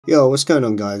Yo, what's going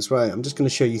on, guys? Right, I'm just going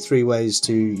to show you 3 ways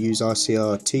to use our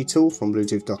CRT tool from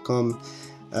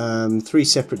Bluetooth.com. 3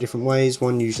 separate different ways,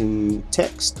 one using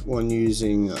text, one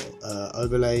using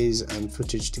overlays and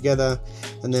footage together,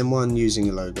 and then one using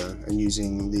a logo and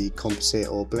using the composite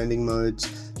or blending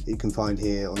modes that you can find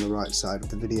here on the right side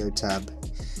of the video tab.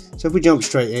 So if we jump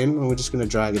straight in, we're just going to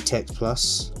drag a text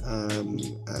plus, and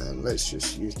let's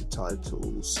just use the title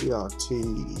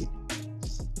CRT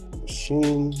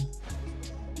machine.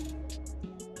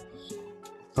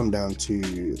 Come down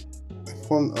to a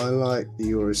font I like, the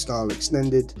Euro style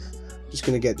extended. Just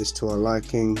going to get this to our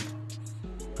liking,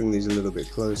 bring these a little bit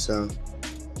closer,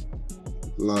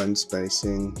 line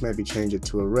spacing, maybe change it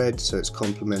to a red so it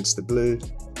complements the blue,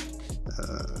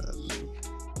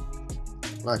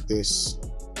 like this.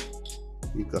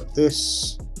 You've got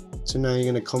this. So now you're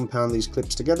going to compound these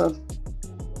clips together.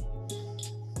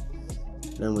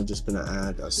 Then we're just going to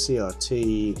add a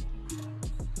CRT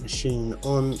machine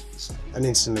on, and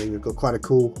instantly we've got quite a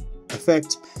cool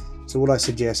effect. So what I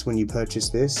suggest when you purchase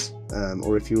this,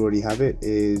 or if you already have it,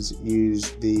 is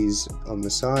use these on the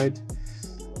side.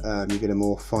 You get a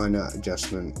more finer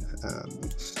adjustment.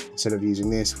 Instead of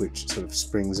using this, which sort of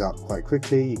springs up quite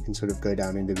quickly, you can sort of go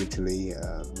down individually,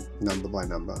 number by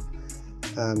number.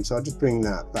 So I'll just bring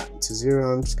that back to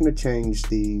 0. I'm just going to change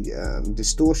the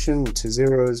distortion to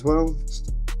 0 as well.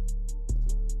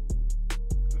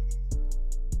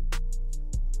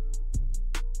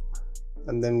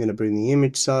 And then I'm going to bring the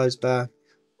image size back.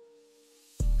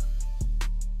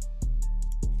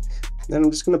 Then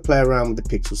I'm just going to play around with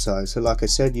the pixel size. So like I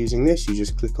said, using this, you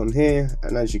just click on here,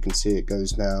 and as you can see, it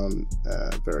goes down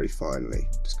very finely.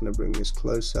 Just going to bring this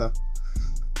closer.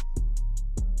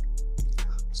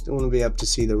 Still want to be able to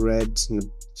see the reds and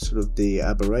sort of the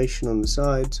aberration on the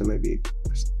side, so maybe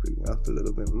just bring it up a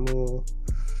little bit more,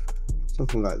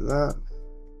 something like that.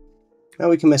 Now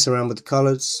we can mess around with the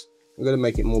colors. I'm going to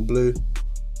make it more blue.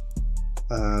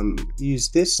 Use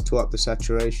this to up the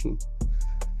saturation.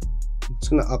 I'm just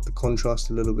going to up the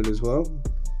contrast a little bit as well.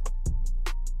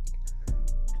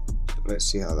 Let's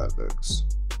see how that looks.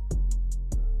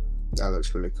 That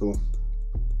looks really cool.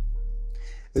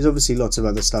 There's obviously lots of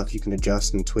other stuff you can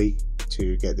adjust and tweak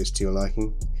to get this to your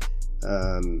liking.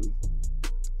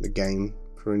 The gain,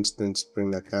 for instance,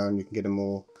 bring that down. You can get a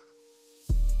more,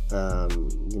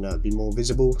 be more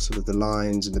visible, sort of the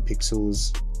lines and the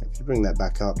pixels. If you bring that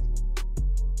back up,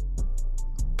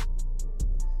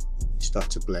 you start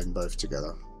to blend both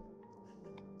together.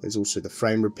 There's also the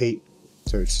frame repeat,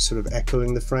 so it's sort of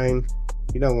echoing the frame.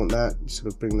 You don't want that. You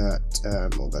sort of bring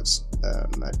that, well, that's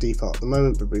at default at the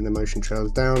moment, but bring the motion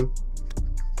trails down.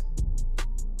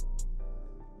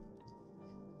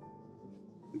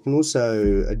 We can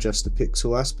also adjust the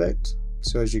pixel aspect.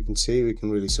 So as you can see, we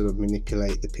can really sort of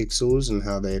manipulate the pixels and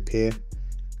how they appear,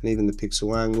 and even the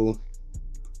pixel angle.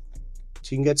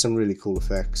 So you can get some really cool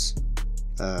effects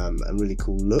and really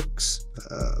cool looks.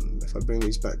 If I bring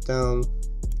these back down,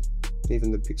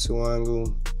 even the pixel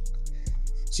angle.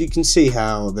 So you can see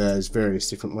how there's various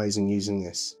different ways in using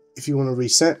this. If you want to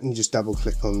reset, you just double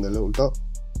click on the little dot.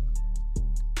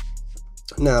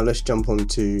 Now let's jump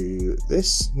onto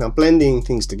this. Now blending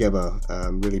things together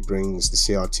really brings the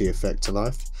CRT effect to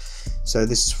life. So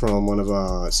this is from one of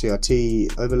our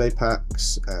CRT overlay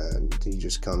packs, and you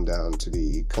just come down to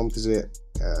the composite,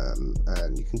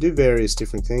 and you can do various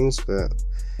different things, but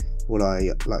what I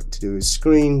like to do is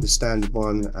screen, the standard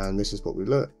one, and this is what we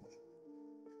look.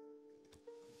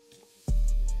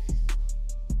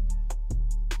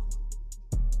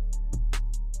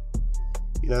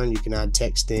 And you can add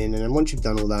text in, and then once you've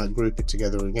done all that, group it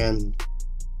together again,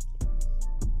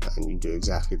 and you do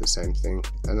exactly the same thing.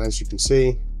 And as you can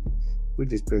see, we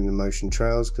just bring the motion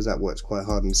trails, because that works quite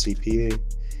hard on the CPU.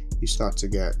 You start to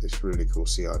get this really cool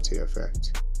CRT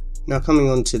effect. Now coming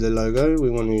on to the logo, we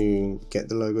want to get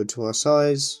the logo to our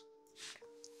size,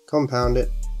 compound it,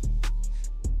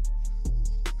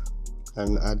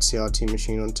 and add CRT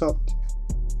machine on top.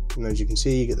 And as you can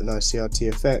see, you get the nice CRT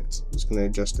effect. I'm just going to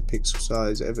adjust the pixel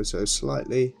size ever so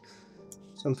slightly,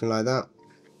 something like that.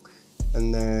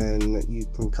 And then you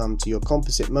can come to your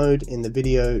composite mode in the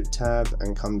video tab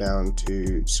and come down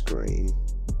to screen.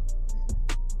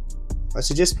 I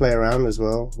suggest play around as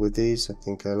well with these. I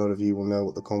think a lot of you will know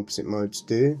what the composite modes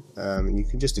do, and you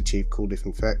can just achieve cool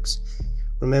different effects.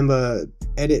 Remember,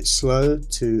 edit slow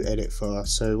to edit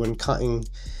fast. So when cutting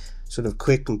sort of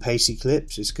quick and pacey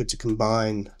clips, it's good to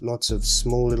combine lots of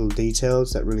small little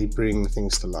details that really bring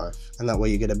things to life, and that way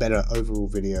you get a better overall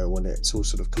video when it's all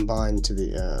sort of combined to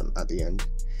the at the end.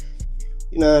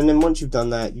 And then once you've done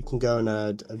that, you can go and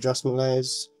add adjustment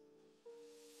layers.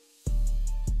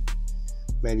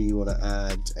 maybe you want to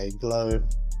add a glow,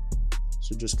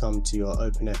 so just come to your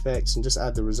OpenFX and just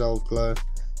add the Resolve glow,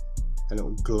 and it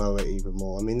will glow it even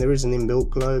more. I mean, there is an inbuilt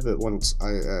glow, but once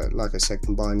like I said,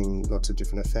 combining lots of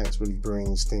different effects really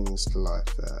brings things to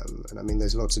life. And I mean,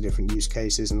 there's lots of different use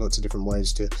cases and lots of different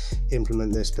ways to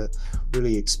implement this, but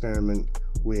really experiment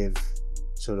with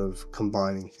sort of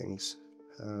combining things.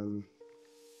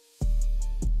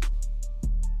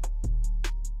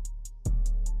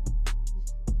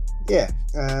 Yeah,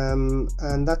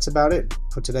 and that's about it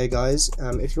for today, guys.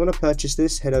 If you want to purchase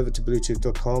this, head over to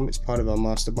bluetooth.com. It's part of our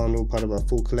master bundle, part of our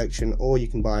full collection, or you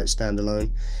can buy it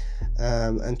standalone.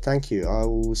 And thank you. I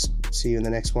will see you in the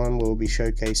next one. We'll be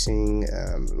showcasing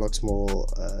lots more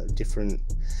different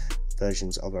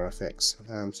versions of our effects.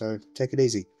 So take it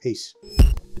easy. Peace.